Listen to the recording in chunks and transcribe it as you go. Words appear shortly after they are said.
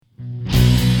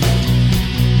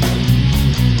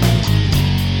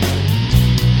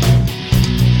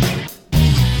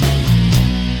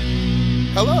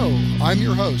I'm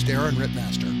your host, Aaron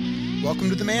Rittmaster. Welcome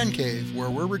to the Man Cave, where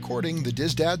we're recording the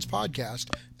Diz Dads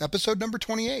podcast, episode number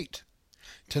 28.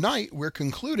 Tonight, we're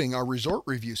concluding our resort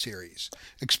review series,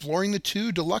 exploring the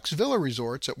two deluxe villa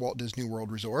resorts at Walt Disney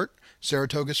World Resort,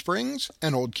 Saratoga Springs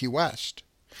and Old Key West.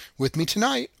 With me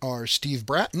tonight are Steve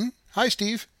Bratton. Hi,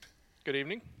 Steve. Good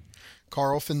evening.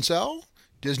 Carl Fincel,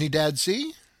 Disney Dad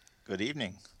C. Good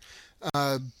evening.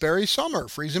 Barry Sommer,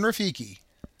 Friesen Rafiki.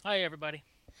 Hi, everybody.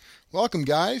 Welcome,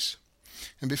 guys.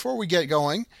 And before we get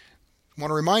going, I want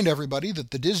to remind everybody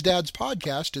that the Diz Dads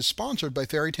podcast is sponsored by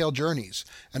Fairy Tale Journeys,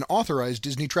 an authorized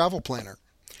Disney travel planner.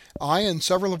 I and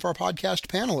several of our podcast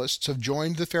panelists have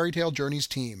joined the Fairy Tale Journeys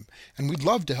team, and we'd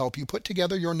love to help you put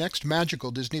together your next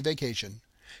magical Disney vacation.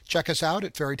 Check us out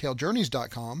at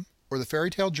fairytalejourneys.com or the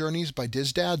Fairy Tale Journeys by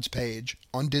Diz Dads page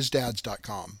on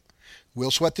dizdads.com.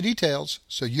 We'll sweat the details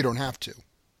so you don't have to.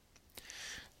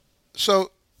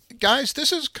 So, guys,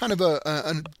 this is kind of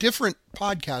a different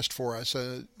podcast for us,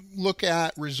 a look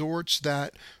at resorts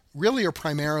that really are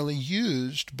primarily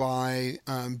used by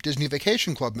Disney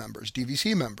Vacation Club members,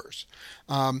 DVC members.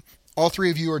 All three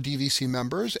of you are DVC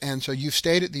members, and so you've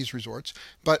stayed at these resorts.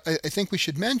 But I think we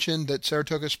should mention that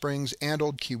Saratoga Springs and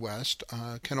Old Key West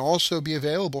can also be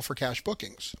available for cash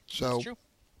bookings. So, That's true.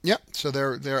 yeah, so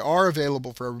they are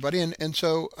available for everybody, and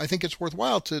so I think it's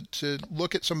worthwhile to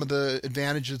look at some of the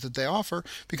advantages that they offer,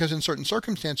 because in certain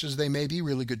circumstances they may be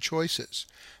really good choices.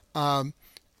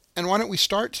 And why don't we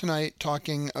start tonight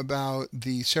talking about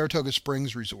the Saratoga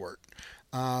Springs Resort?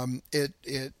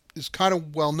 It is kind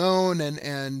of well known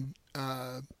and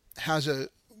has a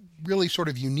really sort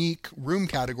of unique room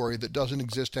category that doesn't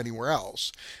exist anywhere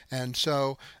else. And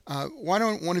so why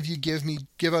don't one of you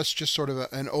give us just sort of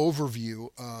an overview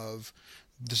of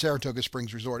the Saratoga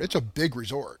Springs Resort? It's a big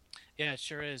resort. Yeah, it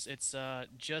sure is. It's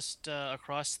just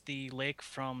across the lake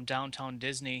from downtown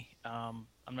Disney.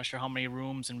 I'm not sure how many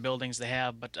rooms and buildings they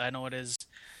have, but I know it is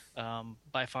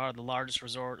by far the largest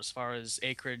resort as far as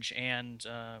acreage and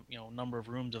number of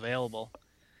rooms available.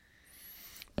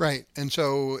 Right, and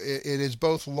so it is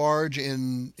both large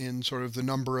in sort of the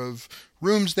number of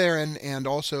rooms there and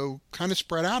also kind of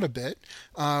spread out a bit.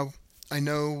 I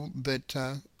know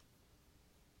that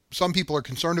some people are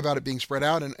concerned about it being spread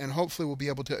out, and hopefully we'll be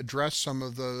able to address some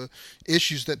of the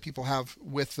issues that people have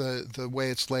with the way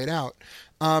it's laid out.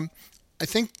 I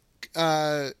think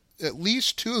at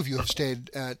least two of you have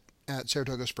stayed at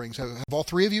Saratoga Springs. Have all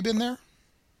three of you been there?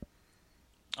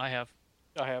 I have.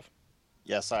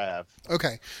 Yes, I have.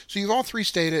 Okay, so you've all three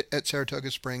stayed at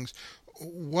Saratoga Springs.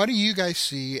 What do you guys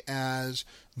see as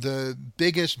the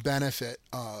biggest benefit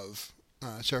of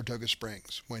Saratoga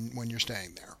Springs when you're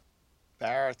staying there?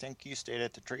 Barry, I think you stayed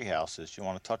at the tree houses. You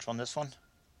want to touch on this one?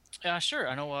 Sure.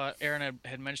 I know Aaron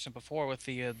had mentioned it before with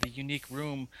the unique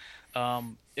room.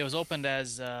 It was opened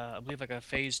as, I believe, like a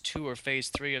phase 2 or phase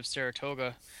 3 of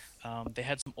Saratoga. They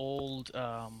had some old,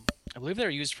 I believe they were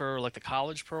used for like the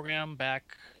college program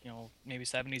back, maybe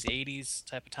 70s, 80s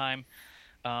type of time.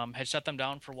 Had shut them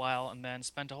down for a while and then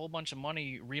spent a whole bunch of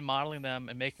money remodeling them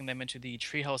and making them into the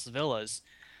treehouse villas.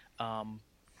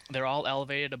 They're all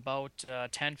elevated about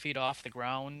 10 feet off the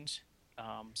ground,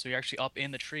 so you're actually up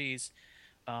in the trees.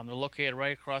 They're located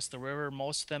right across the river.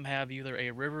 Most of them have either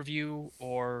a river view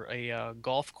or a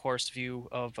golf course view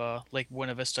of Lake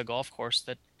Buena Vista Golf Course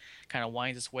that kind of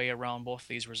winds its way around both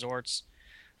these resorts.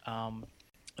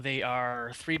 They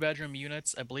are 3-bedroom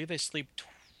units. I believe they sleep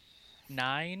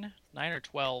 9 or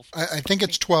 12. I think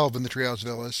it's 12 in the Treehouse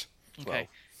Villas. Okay,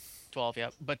 12, yeah.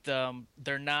 But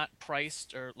they're not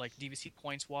priced or like DVC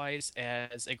points wise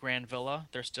as a Grand Villa.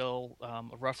 They're still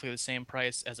roughly the same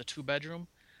price as a 2-bedroom.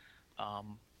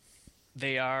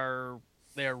 They are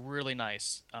really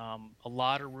nice. A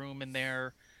lot of room in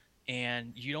there,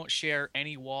 and you don't share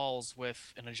any walls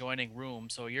with an adjoining room,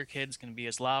 so your kids can be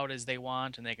as loud as they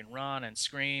want, and they can run and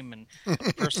scream. And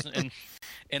the person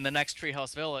in the next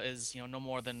treehouse villa is no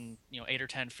more than 8 or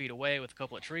 10 feet away with a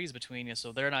couple of trees between you,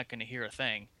 so they're not going to hear a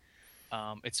thing.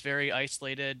 It's very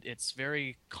isolated. It's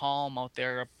very calm out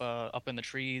there up in the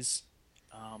trees.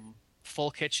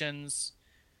 Full kitchens.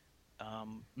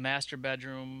 Master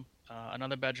bedroom,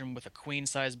 another bedroom with a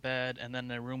queen-size bed, and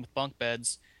then a room with bunk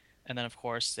beds, and then, of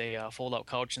course, a fold-out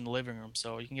couch in the living room.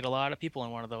 So you can get a lot of people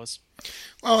in one of those.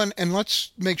 Well, and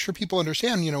let's make sure people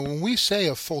understand, when we say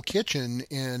a full kitchen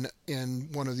in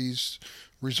one of these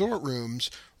resort rooms,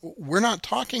 we're not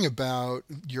talking about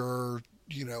your,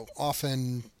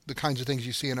 often the kinds of things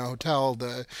you see in a hotel,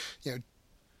 the,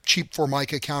 cheap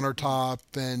Formica countertop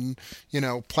and,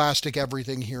 plastic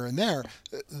everything here and there.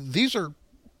 These are,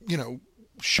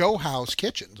 show house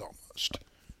kitchens almost.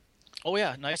 Oh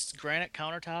yeah, nice granite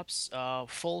countertops,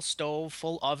 full stove,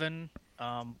 full oven,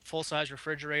 Full-size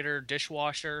refrigerator,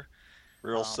 dishwasher,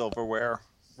 Real um, silverware,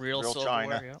 real real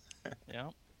china. silverware.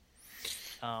 Yep.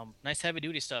 Yep. Nice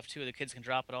heavy-duty stuff too. The kids can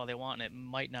drop it all they want, and it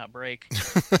might not break.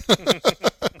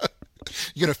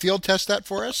 You gonna field test that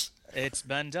for us? It's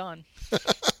been done.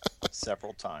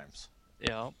 Several times.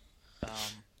 Yep. Um,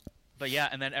 but yeah,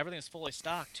 and then everything's fully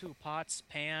stocked too. Pots,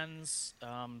 pans,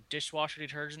 dishwasher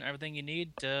detergent, everything you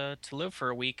need to live for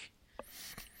a week.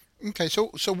 Okay, so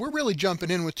we're really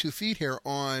jumping in with 2 feet here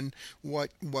on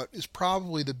what is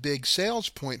probably the big sales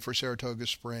point for Saratoga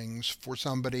Springs for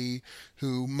somebody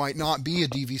who might not be a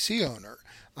DVC owner,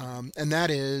 and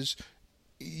that is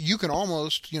you can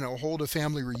almost hold a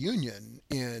family reunion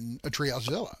in a treehouse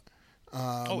villa.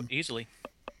 Oh, easily.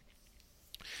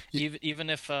 Even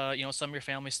if some of your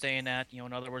family's staying at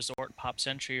another resort, Pop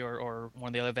Century or one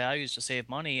of the other values to save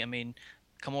money. I mean,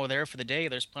 come over there for the day.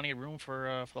 There's plenty of room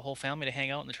for the whole family to hang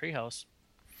out in the treehouse.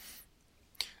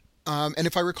 And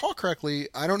if I recall correctly,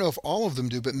 I don't know if all of them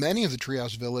do, but many of the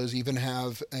treehouse villas even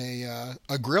have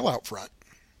a grill out front.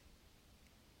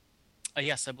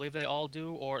 Yes, I believe they all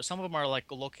do. Or some of them are like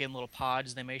located in little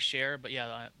pods they may share. But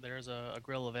yeah, there's a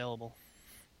grill available.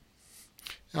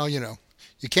 Oh, you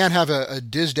can't have a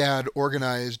DISDAD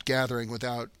organized gathering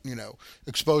without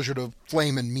exposure to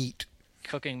flame and meat.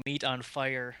 Cooking meat on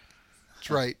fire. That's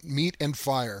right, meat and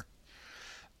fire.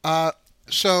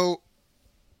 So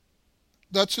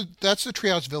that's the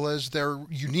treehouse villas. They're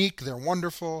unique. They're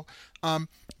wonderful.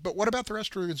 But what about the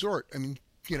rest of the resort? I mean,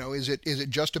 is it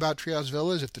just about treehouse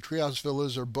villas? If the treehouse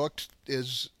villas are booked,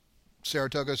 is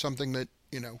Saratoga something that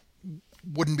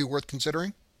wouldn't be worth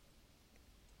considering?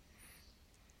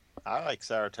 I like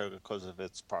Saratoga because of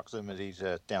its proximity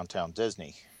to downtown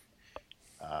Disney.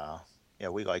 Yeah,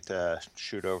 we like to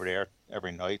shoot over there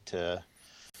every night to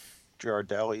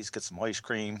Girardelli's, get some ice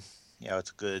cream.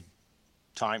 It's a good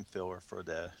time filler for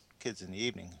the kids in the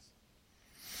evening.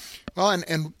 Well,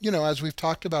 and as we've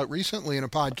talked about recently in a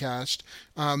podcast,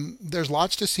 there's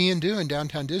lots to see and do in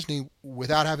downtown Disney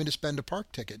without having to spend a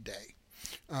park ticket day.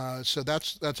 So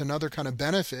that's another kind of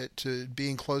benefit to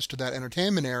being close to that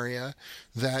entertainment area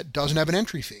that doesn't have an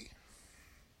entry fee.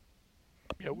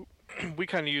 Yeah, we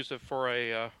kind of use it for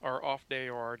our off day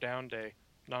or our down day,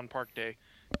 non-park day.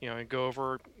 And go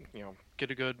over, get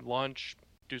a good lunch,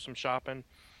 do some shopping,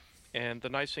 and the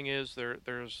nice thing is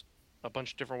there's a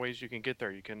bunch of different ways you can get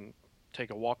there. You can take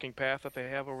a walking path that they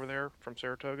have over there from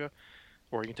Saratoga,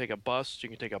 or you can take a bus, you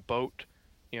can take a boat.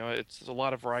 It's a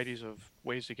lot of varieties of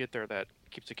ways to get there that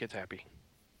keeps the kids happy.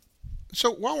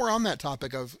 So while we're on that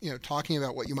topic of talking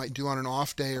about what you might do on an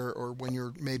off day or when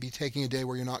you're maybe taking a day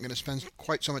where you're not going to spend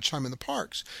quite so much time in the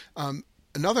parks,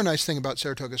 another nice thing about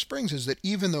Saratoga Springs is that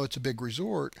even though it's a big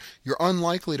resort, you're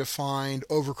unlikely to find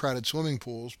overcrowded swimming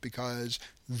pools because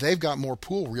they've got more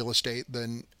pool real estate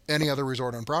than any other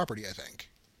resort on property, I think.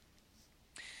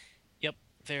 Yep,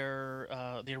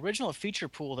 the original feature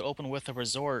pool that opened with the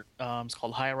resort is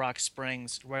called High Rock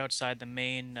Springs, right outside the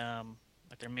main,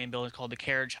 like their main building called the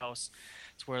Carriage House.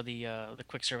 It's where the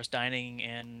quick service dining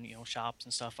and shops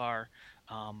and stuff are.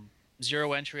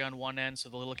 Zero entry on one end, so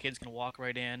the little kids can walk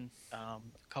right in. A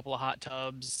couple of hot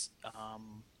tubs,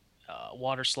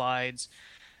 water slides,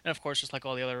 and of course, just like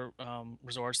all the other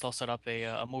resorts, they'll set up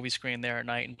a movie screen there at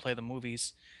night and play the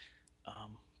movies.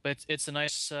 But it's a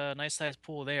nice sized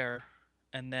pool there.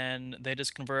 And then they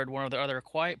just converted one of the other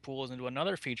quiet pools into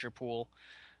another feature pool.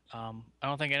 I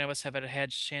don't think any of us have had a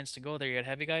chance to go there yet.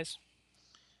 Have you guys?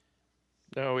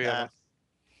 No, we haven't.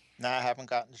 Nah, I haven't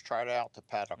gotten to try it out the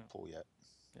paddock pool yet.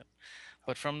 Yep.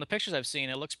 But from the pictures I've seen,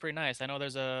 it looks pretty nice. I know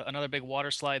there's another big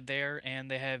water slide there,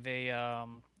 and they have a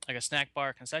like a snack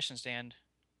bar concession stand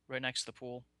right next to the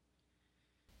pool.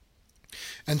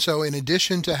 And so in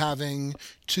addition to having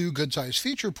 2 good-sized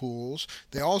feature pools,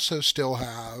 they also still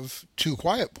have 2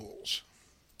 quiet pools.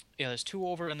 Yeah, there's 2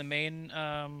 over in the main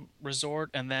resort,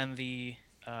 and then the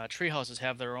tree houses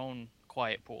have their own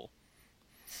quiet pool.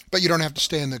 But you don't have to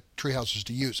stay in the tree houses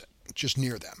to use it. It's just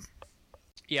near them.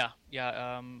 Yeah.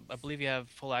 I believe you have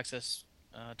full access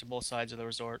to both sides of the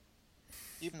resort.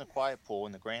 Even the quiet pool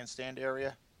in the grandstand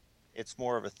area, it's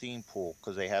more of a theme pool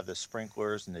because they have the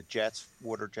sprinklers and the jets,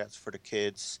 water jets for the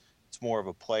kids. It's more of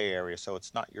a play area, so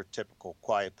it's not your typical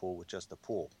quiet pool with just a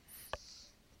pool.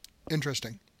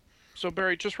 Interesting. So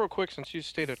Barry, just real quick, since you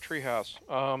stayed at Treehouse,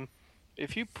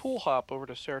 if you pool hop over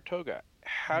to Saratoga,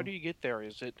 how do you get there?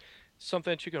 Is it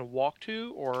something that you can walk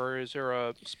to, or is there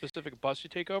a specific bus you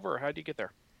take over, or how do you get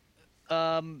there?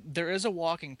 There is a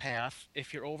walking path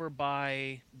if you're over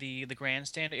by the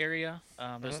grandstand area.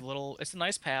 There's it's a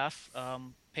nice path,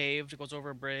 paved. It goes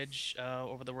over a bridge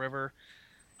over the river,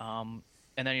 and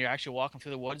and then you're actually walking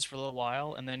through the woods for a little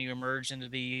while, and then you emerge into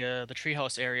the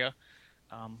treehouse area.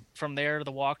 From there,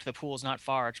 the walk to the pool is not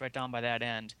far; it's right down by that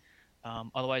end.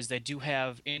 Otherwise, they do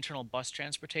have internal bus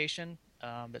transportation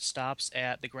that stops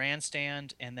at the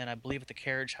grandstand and then I believe at the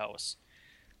carriage house.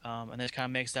 And this kind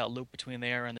of makes that loop between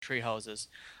there and the tree houses.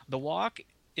 The walk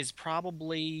is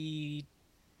probably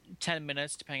 10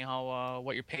 minutes, depending on how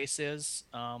what your pace is.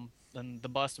 And the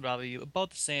bus would probably be about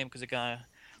the same because it gotta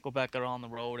go back around the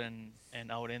road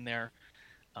and out in there.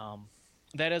 Um,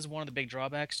 that is one of the big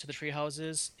drawbacks to the tree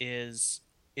houses is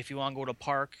if you want to go to a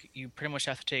park, you pretty much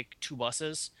have to take two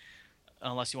buses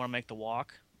unless you want to make the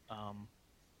walk. Um,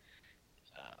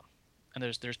 and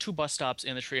there's two bus stops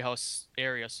in the treehouse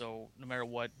area, so no matter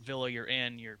what villa you're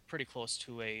in, you're pretty close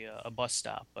to a bus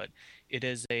stop. But it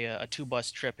is a two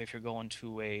bus trip if you're going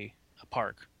to a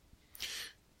park.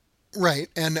 Right,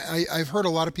 and I've heard a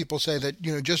lot of people say that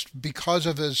just because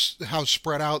of how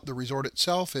spread out the resort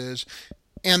itself is,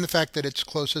 and the fact that it's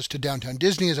closest to downtown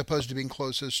Disney as opposed to being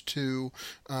closest to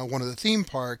one of the theme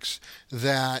parks,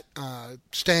 that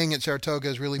staying at Saratoga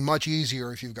is really much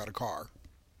easier if you've got a car.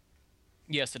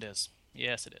 Yes, it is.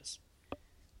 Yes, it is.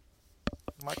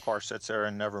 My car sits there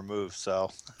and never moves, so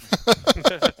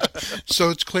So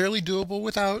it's clearly doable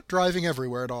without driving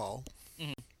everywhere at all.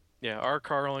 Yeah, our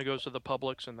car only goes to the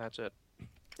Publix, and that's it.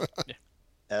 yeah,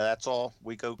 that's all.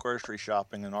 We go grocery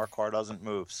shopping, and our car doesn't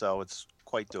move, so it's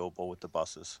quite doable with the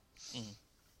buses.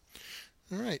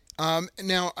 All right.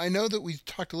 Now I know that we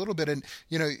talked a little bit, and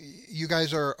you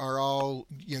guys are all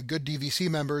good DVC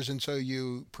members, and so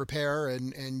you prepare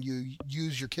and you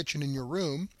use your kitchen in your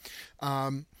room.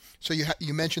 So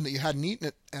you mentioned that you hadn't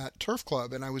eaten at Turf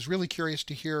Club, and I was really curious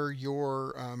to hear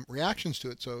your reactions to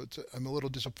it. So I'm a little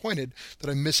disappointed that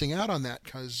I'm missing out on that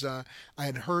because I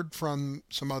had heard from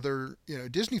some other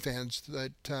Disney fans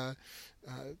that.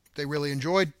 They really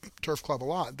enjoyed Turf Club a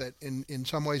lot. That in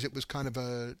some ways it was kind of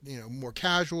a more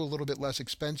casual, a little bit less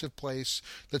expensive place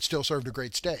that still served a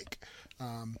great steak,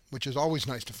 which is always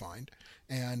nice to find,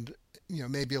 and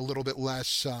maybe a little bit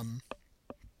less.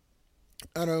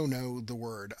 I don't know the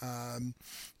word.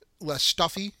 Less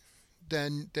stuffy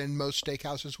than most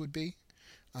steakhouses would be.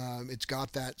 It's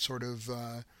got that sort of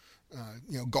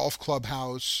golf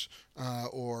clubhouse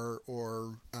or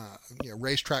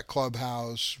racetrack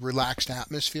clubhouse, relaxed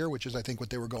atmosphere, which is I think what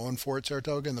they were going for at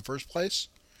Saratoga in the first place.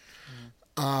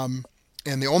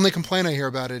 And the only complaint I hear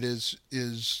about it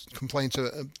is complaints.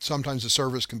 Sometimes the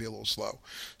service can be a little slow.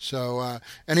 So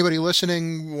anybody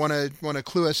listening want to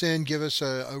clue us in, give us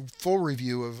a full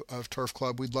review of Turf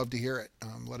Club. We'd love to hear it.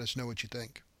 Let us know what you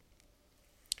think.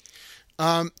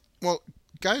 Well,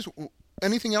 guys.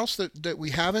 Anything else that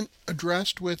we haven't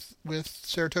addressed with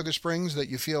Saratoga Springs that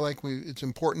you feel like it's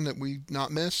important that we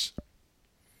not miss?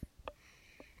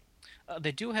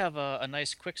 They do have a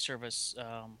nice quick service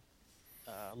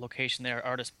location there,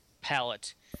 Artist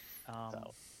Palette.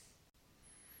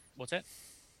 What's that?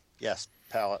 Yes,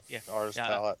 palette. Yeah, Artist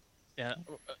palette. Yeah,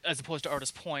 as opposed to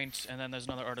Artist Point, and then there's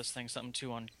another artist thing, something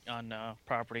too on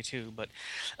property too. But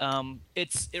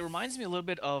it reminds me a little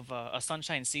bit of a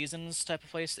Sunshine Seasons type of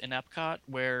place in Epcot,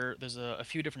 where there's a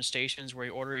few different stations where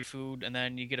you order your food and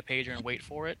then you get a pager and wait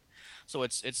for it. So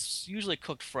it's usually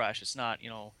cooked fresh. It's not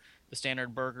the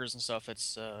standard burgers and stuff.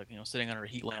 It's sitting under a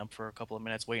heat lamp for a couple of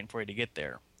minutes waiting for you to get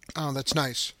there. Oh, that's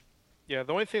nice. Yeah,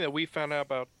 the only thing that we found out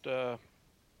about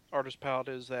Artist Palette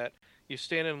is that you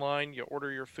stand in line, you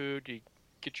order your food, you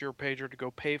get your pager to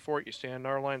go pay for it, you stand in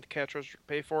our line at the cash register to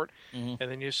pay for it, and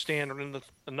then you stand in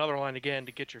another line again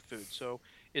to get your food. So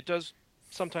it does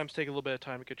sometimes take a little bit of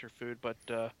time to get your food, but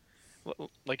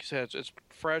like you said, it's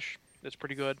fresh, it's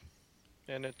pretty good,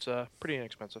 and it's pretty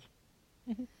inexpensive.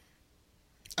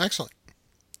 Excellent.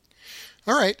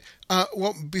 All right.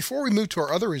 Well, before we move to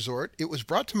our other resort, it was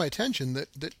brought to my attention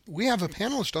that we have a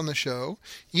panelist on the show,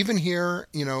 even here,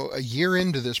 a year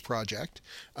into this project.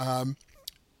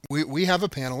 We have a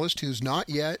panelist who's not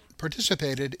yet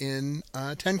participated in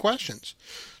 10 questions.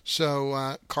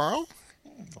 So, Carl?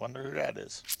 Wonder who that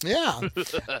is. Yeah.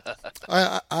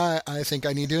 I think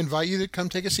I need to invite you to come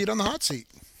take a seat on the hot seat.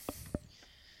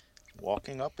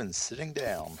 Walking up and sitting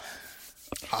down.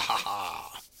 Ha ha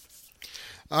ha.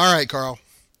 All right, Carl.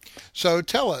 So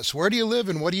tell us, where do you live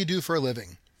and what do you do for a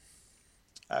living?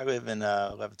 I live in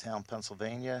Levittown,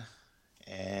 Pennsylvania,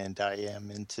 and I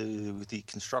am into the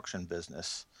construction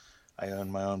business. I own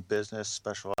my own business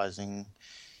specializing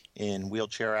in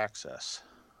wheelchair access.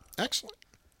 Excellent.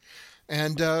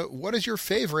 And what is your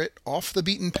favorite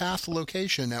off-the-beaten-path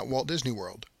location at Walt Disney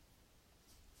World?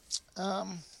 I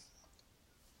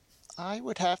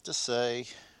would have to say,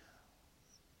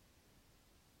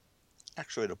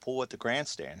 actually, the pool at the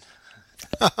grandstand.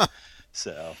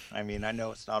 So, I mean, I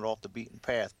know it's not off the beaten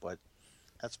path, but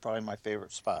that's probably my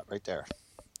favorite spot right there.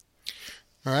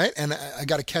 All right, and I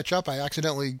got to catch up. I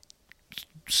accidentally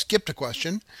skipped a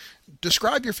question.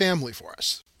 Describe your family for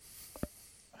us.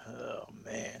 Oh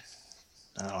man,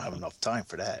 I don't have enough time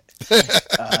for that.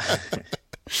 Uh,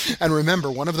 And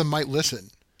remember, one of them might listen.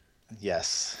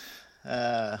 yes,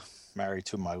 married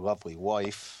to my lovely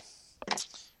wife,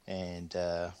 and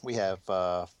we have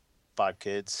 5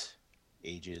 kids,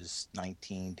 ages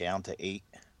 19 down to 8,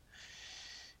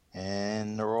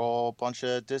 and they're all a bunch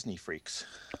of Disney freaks.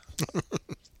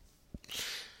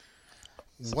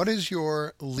 What is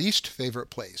your least favorite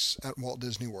place at Walt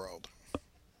Disney World?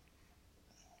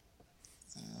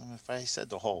 If I said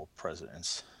the whole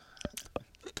presidents,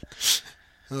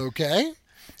 Okay.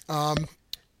 Um,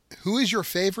 who is your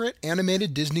favorite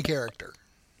animated Disney character?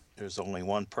 there's only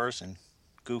one person,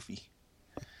 Goofy.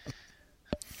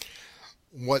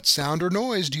 What sound or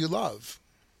noise do you love?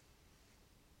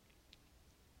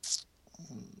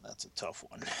 That's a tough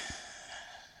one.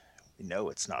 We know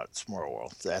it's not Smurl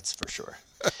World, that's for sure.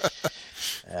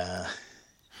 Uh,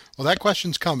 Well, that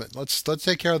question's coming. Let's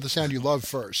take care of the sound you love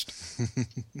first.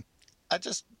 I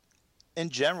just, in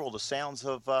general, the sounds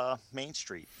of Main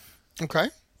Street, Okay.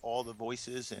 all the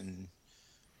voices and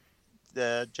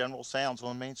the general sounds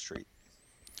on Main Street.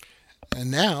 And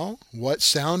now, what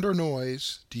sound or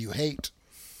noise do you hate?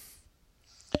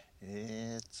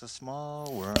 It's a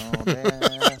small world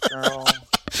after all.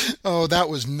 Oh, that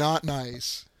was not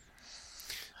nice.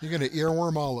 You're going to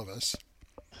earworm all of us.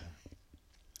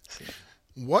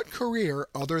 What career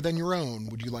other than your own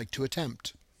would you like to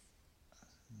attempt?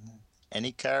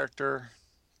 Any character,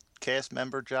 cast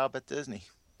member job at Disney.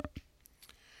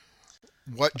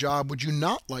 What job would you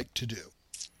not like to do?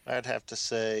 I'd have to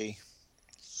say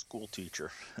school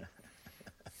teacher.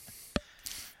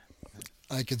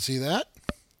 I could see that.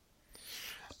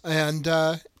 And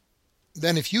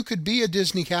then if you could be a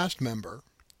Disney cast member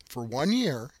for 1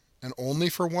 year and only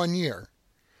for 1 year,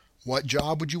 what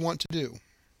job would you want to do?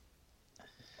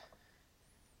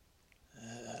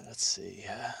 Let's see.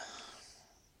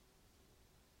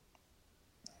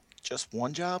 Just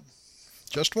one job?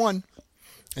 Just one.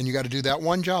 And you got to do that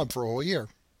one job for a whole year.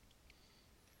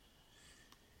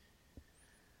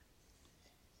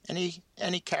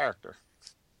 Any character.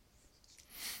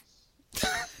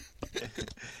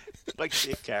 Like to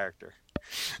be a character.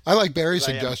 I like Barry's 'Cause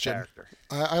I am a suggestion. character.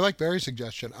 I like Barry's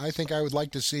suggestion. I think I would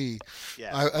like to see.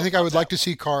 Yeah, I think I would like to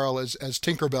see Carl as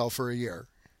Tinkerbell for a year.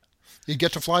 You'd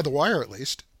get to fly the wire at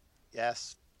least.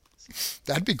 Yes.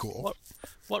 That'd be cool.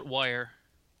 What wire?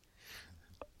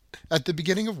 At the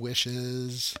beginning of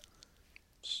Wishes.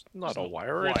 It's not a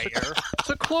wire. Wire. It's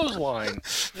a clothesline.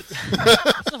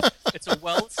 It's a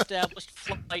well-established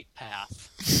flight path.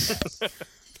 Yes.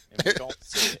 And we don't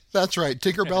see it. That's right.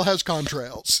 Tinkerbell has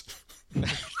contrails.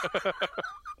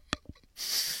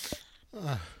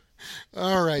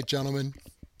 All right, gentlemen.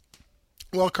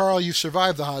 Well, Carl, you've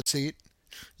survived the hot seat.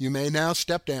 You may now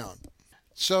step down.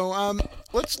 So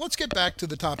let's get back to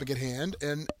the topic at hand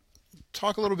and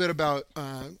talk a little bit about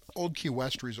Old Key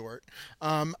West Resort.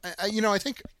 I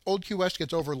think Old Key West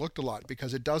gets overlooked a lot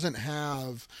because it doesn't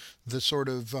have the sort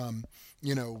of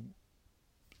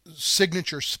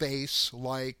signature space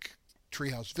like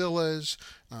Treehouse Villas.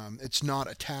 It's not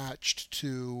attached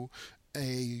to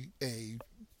a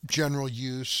general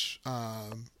use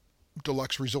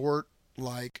deluxe resort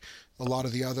like a lot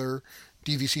of the other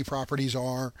DVC properties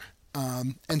are.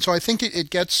 And so I think it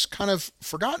gets kind of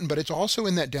forgotten, but it's also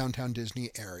in that downtown Disney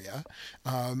area.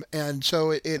 And so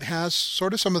it has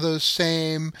sort of some of those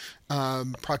same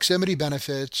proximity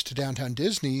benefits to downtown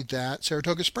Disney that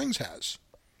Saratoga Springs has.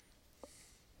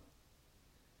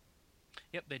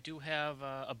 Yep, they do have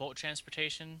a boat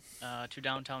transportation to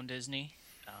downtown Disney.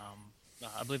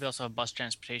 I believe they also have bus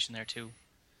transportation there too.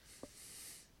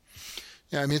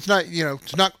 Yeah, I mean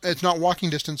it's not walking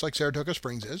distance like Saratoga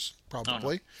Springs is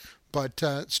probably, but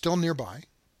still nearby.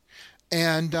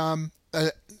 And one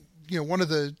of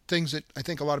the things that I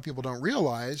think a lot of people don't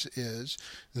realize is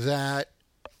that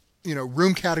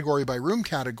room category by room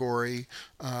category,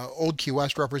 Old Key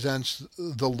West represents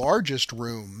the largest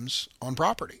rooms on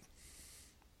property.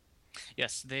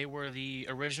 Yes, they were the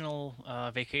original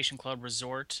vacation club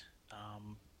resort.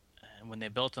 And when they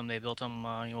built them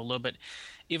a little bit.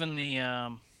 Even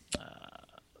the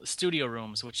studio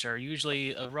rooms, which are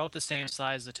usually about the same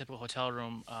size as a typical hotel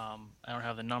room. I don't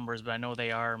have the numbers, but I know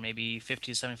they are maybe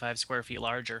 50 to 75 square feet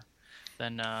larger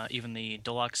than even the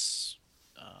deluxe,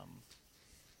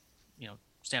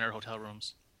 standard hotel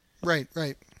rooms. Right.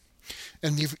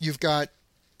 And you've got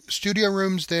studio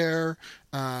rooms there,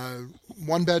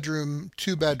 one bedroom,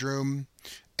 two bedroom,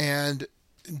 and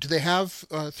do they have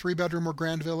 3 bedroom or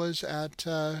grand villas at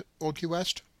Old Key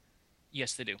West?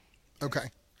 Yes, they do. Okay.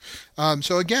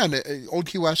 So again, Old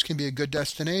Key West can be a good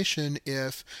destination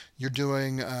if you're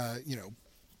doing,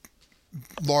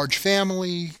 large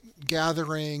family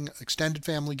gathering, extended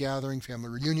family gathering, family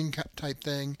reunion type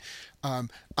thing.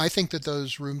 I think that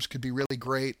those rooms could be really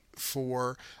great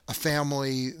for a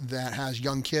family that has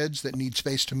young kids that need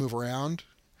space to move around.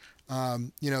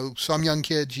 Some young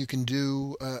kids you can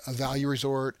do a value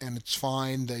resort and it's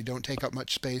fine. They don't take up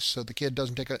much space, so the kid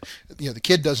doesn't take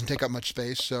up much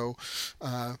space, so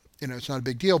it's not a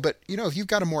big deal. But if you've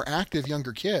got a more active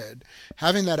younger kid,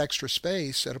 having that extra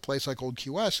space at a place like Old Key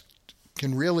West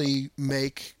can really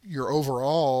make your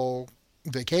overall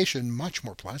vacation much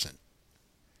more pleasant.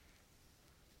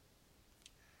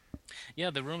 Yeah,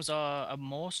 the rooms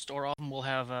most or often will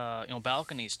have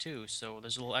balconies too. So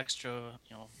there's a little extra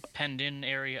penned in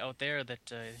area out there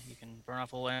that you can burn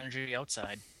off a little energy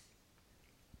outside.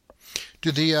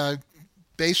 Do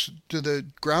the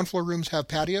ground floor rooms have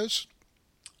patios?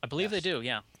 I believe Yes. they do.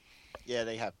 Yeah. Yeah,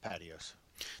 they have patios.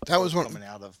 That was Both one. coming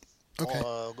out of Okay.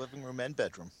 living room and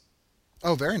bedroom.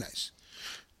 Oh, very nice.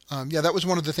 That was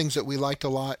one of the things that we liked a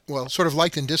lot. Well, sort of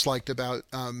liked and disliked about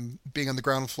being on the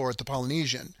ground floor at the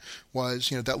Polynesian was,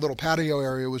 that little patio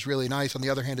area was really nice. On the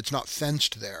other hand, it's not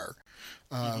fenced there.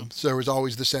 So there was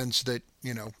always the sense that,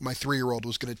 my 3-year-old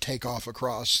was going to take off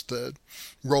across the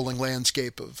rolling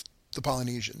landscape of the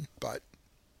Polynesian. But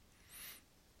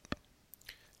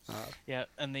Yeah,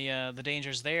 and the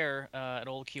dangers there at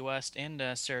Old Key West and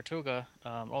Saratoga,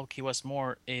 Old Key West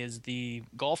more is the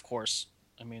golf course.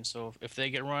 I mean, so if they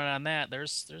get running on that,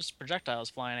 there's projectiles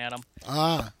flying at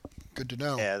them. good to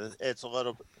know. Yeah, it's a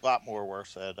lot more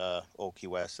worse at Old Key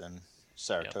West and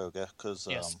Saratoga because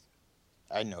Yes.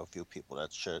 I know a few people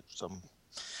that should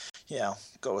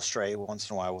go astray once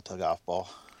in a while with the golf ball.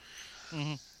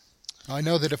 Hmm. I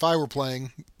know that if I were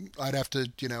playing, I'd have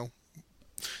to,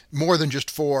 more than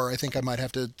just 4. I think I might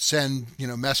have to send,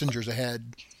 messengers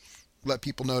ahead, let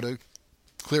people know to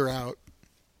clear out.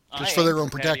 Just for their own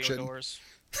protection. Doors.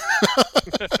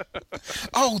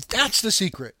 Oh, that's the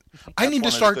secret. I That's need to one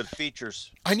of the start. good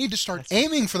features. I need to start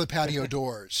aiming for the patio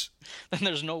doors. Then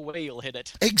there's no way you'll hit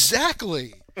it.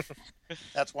 Exactly.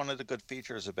 That's one of the good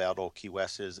features about Old Key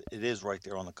West is it is right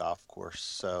there on the golf course,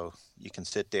 so you can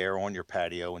sit there on your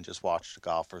patio and just watch the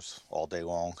golfers all day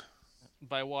long.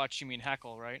 By watch, you mean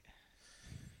heckle, right?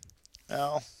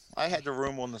 Well, I had the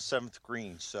room on the 7th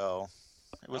green, so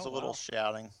it was Oh, a little wow.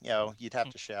 shouting. You'd have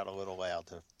to shout a little loud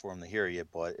for them to hear you,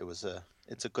 but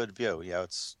it's a good view.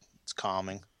 It's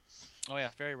calming. Oh yeah,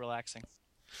 very relaxing.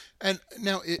 And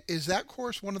now, is that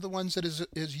course one of the ones that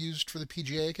is used for the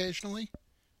PGA occasionally?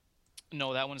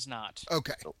 No, that one's not.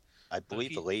 Okay, I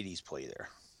believe he- the ladies play there.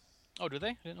 Oh, do they?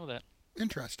 I didn't know that.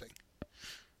 interesting.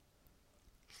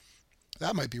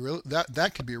 That might be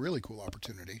that could be a really cool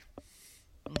opportunity.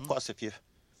 Plus, if you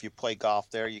play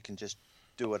golf there, you can just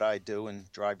do what I do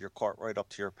and drive your cart right up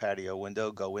to your patio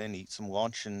window, go in, eat some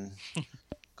lunch, and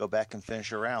go back and finish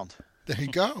your round. There you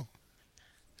go.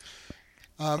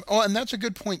 And that's a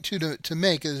good point too to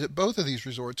make is that both of these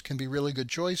resorts can be really good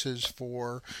choices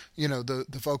for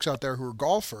the folks out there who are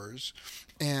golfers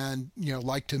and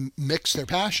like to mix their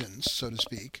passions, so to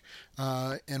speak,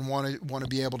 and want to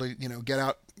be able to get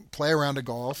out, play around a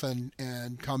golf, and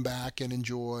come back and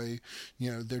enjoy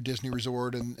their Disney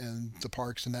resort and the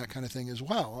parks and that kind of thing as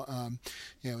well.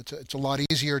 It's a lot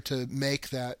easier to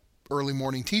make that early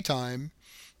morning tea time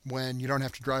when you don't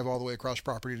have to drive all the way across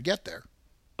property to get there.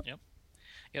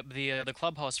 Yep. The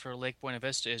clubhouse for Lake Buena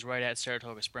Vista is right at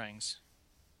Saratoga Springs.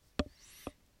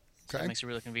 So Okay. it makes it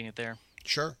really convenient there.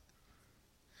 Sure.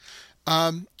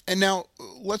 And now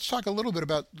let's talk a little bit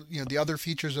about the other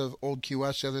features of Old Key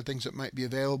West, the other things that might be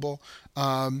available.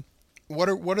 What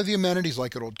are the amenities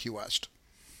like at Old Key West?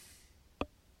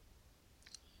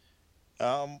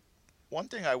 One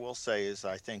thing I will say is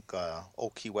I think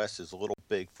Old Key West is a little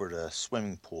big for the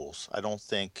swimming pools. I don't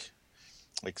think,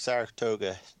 like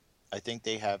Saratoga, I think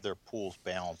they have their pools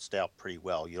balanced out pretty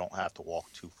well. You don't have to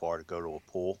walk too far to go to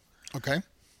a pool. Okay.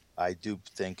 I do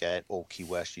think at Old Key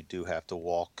West you do have to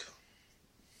walk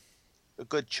a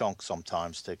good chunk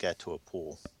sometimes to get to a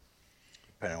pool,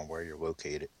 depending on where you're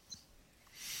located.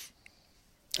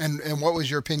 And what was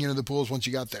your opinion of the pools once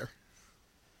you got there?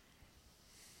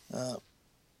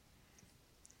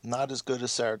 Not as good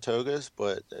as Saratoga's,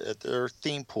 but their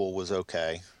theme pool was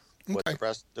okay. But Okay. the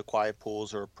rest, the quiet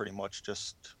pools are pretty much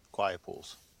just quiet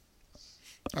pools.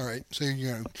 All right. So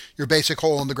your basic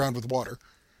hole in the ground with water.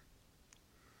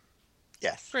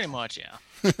 Yes. Pretty much, yeah.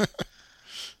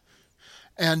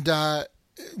 And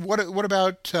what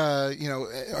about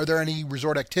are there any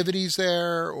resort activities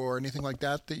there or anything like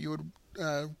that that you would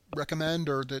recommend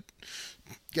or that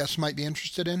guests might be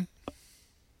interested in?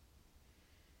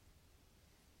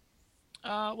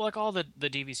 Well, like all the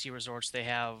DVC resorts, they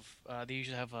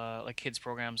usually have like kids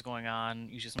programs going on.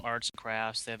 Usually some arts and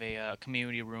crafts. They have a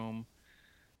community room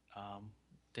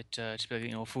that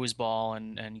typically foosball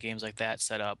and games like that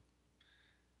set up.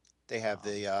 They have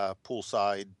the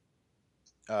poolside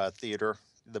theater,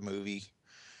 the movie,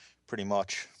 pretty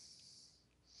much.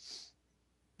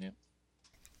 Yep.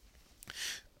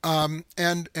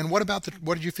 And what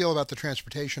did you feel about the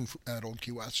transportation at Old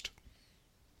Key West?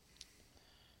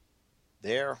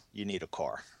 There, you need a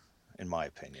car, in my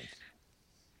opinion.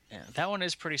 Yeah, that one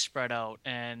is pretty spread out,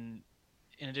 and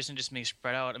in addition to just being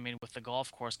spread out, I mean, with the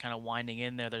golf course kind of winding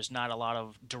in there, there's not a lot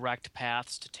of direct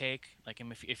paths to take. Like,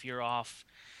 if you're off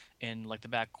in like the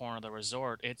back corner of the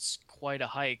resort, it's quite a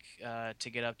hike to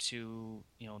get up to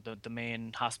the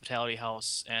main hospitality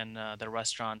house and the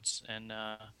restaurants and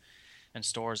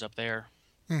stores up there.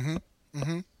 Mm-hmm.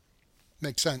 Mm-hmm.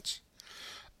 Makes sense.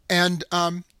 And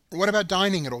what about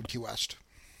dining at Old Key West?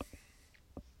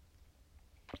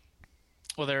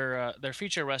 Well, their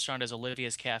feature restaurant is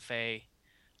Olivia's Cafe.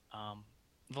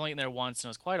 I've only eaten there once, and it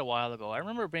was quite a while ago. I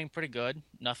remember it being pretty good.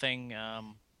 Nothing,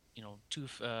 too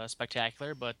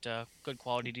spectacular, but good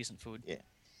quality, decent food. Yeah,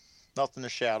 nothing to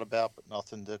shout about, but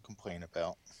nothing to complain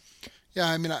about. Yeah,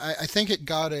 I mean, I think it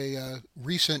got a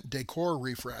recent decor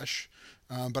refresh,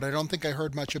 but I don't think I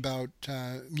heard much about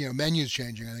menus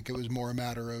changing. I think it was more a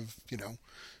matter of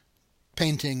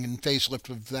painting and facelift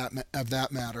of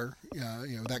that matter,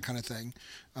 that kind of thing.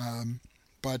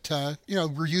 But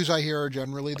reviews I hear are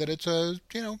generally that it's a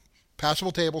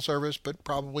passable table service, but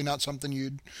probably not something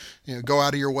you'd go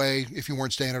out of your way if you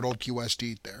weren't staying at Old Key West to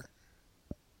eat there.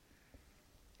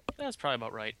 That's probably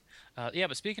about right. Yeah,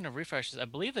 but speaking of refreshes, I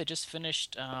believe they just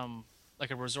finished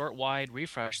like a resort-wide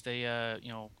refresh. They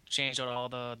changed out all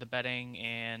the bedding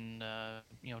and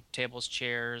tables,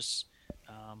 chairs,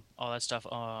 all that stuff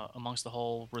amongst the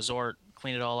whole resort.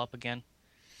 Cleaned it all up again.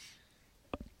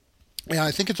 Yeah,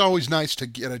 I think it's always nice to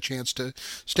get a chance to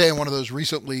stay in one of those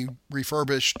recently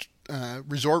refurbished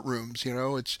resort rooms.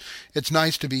 It's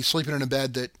nice to be sleeping in a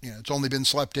bed that it's only been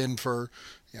slept in for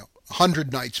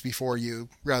 100 nights before you,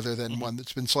 rather than one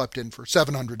that's been slept in for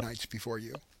 700 nights before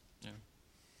you. Yeah.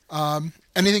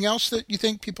 Anything else that you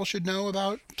think people should know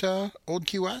about Old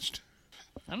Key West?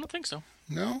 I don't think so.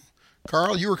 No?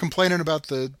 Carl, you were complaining about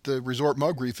the resort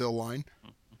mug refill line.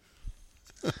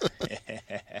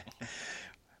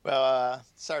 Well,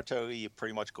 Saratoga, you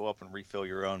pretty much go up and refill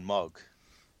your own mug.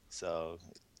 So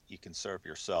you can serve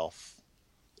yourself.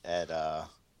 At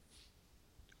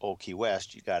Old Key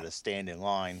West, you got to stand in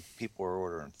line. People are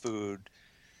ordering food.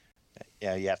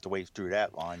 Yeah, you have to wait through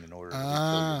that line in order to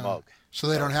refill your mug. So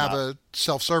they don't have a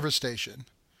self-service station?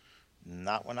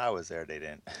 Not when I was there, they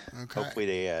didn't. Okay. Hopefully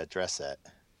they address that.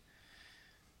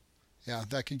 Yeah,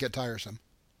 that could get tiresome.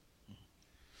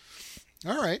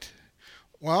 All right.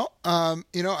 Well, I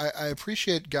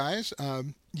appreciate, guys.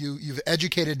 You've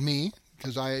educated me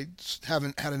because I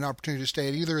haven't had an opportunity to stay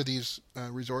at either of these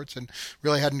resorts and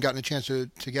really hadn't gotten a chance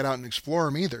to get out and explore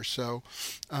them either. So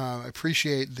I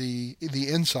appreciate the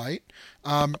insight.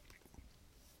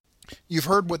 You've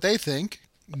heard what they think.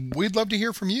 We'd love to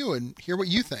hear from you and hear what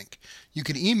you think. You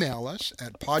can email us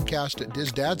at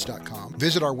podcast@dizdads.com,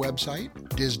 visit our website,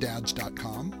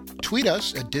 dizdads.com, tweet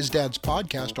us at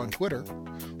DizDadsPodcast on Twitter,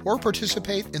 or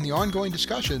participate in the ongoing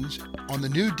discussions on the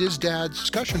new DizDads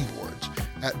discussion boards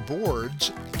at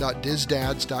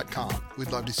boards.dizdads.com.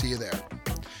 We'd love to see you there.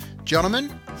 Gentlemen,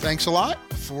 thanks a lot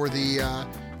for the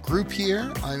group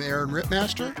here. I'm Aaron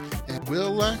Ripmaster, and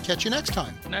we'll catch you next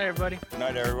time. Good night, everybody. Good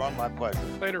night, everyone. My pleasure.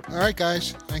 Later. All right,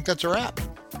 guys. I think that's a wrap.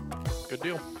 Good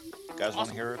deal. You guys want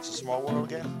to hear It's a Small World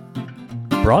again?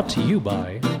 Brought to you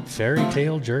by Fairy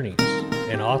Tale Journeys,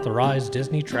 an authorized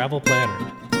Disney travel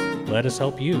planner. Let us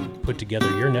help you put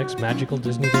together your next magical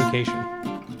Disney vacation.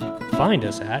 Find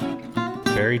us at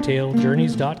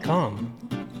fairytalejourneys.com.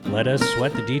 Let us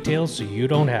sweat the details so you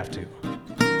don't have to.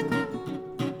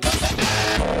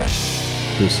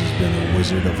 This has been a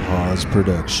Wizard of Oz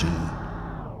production.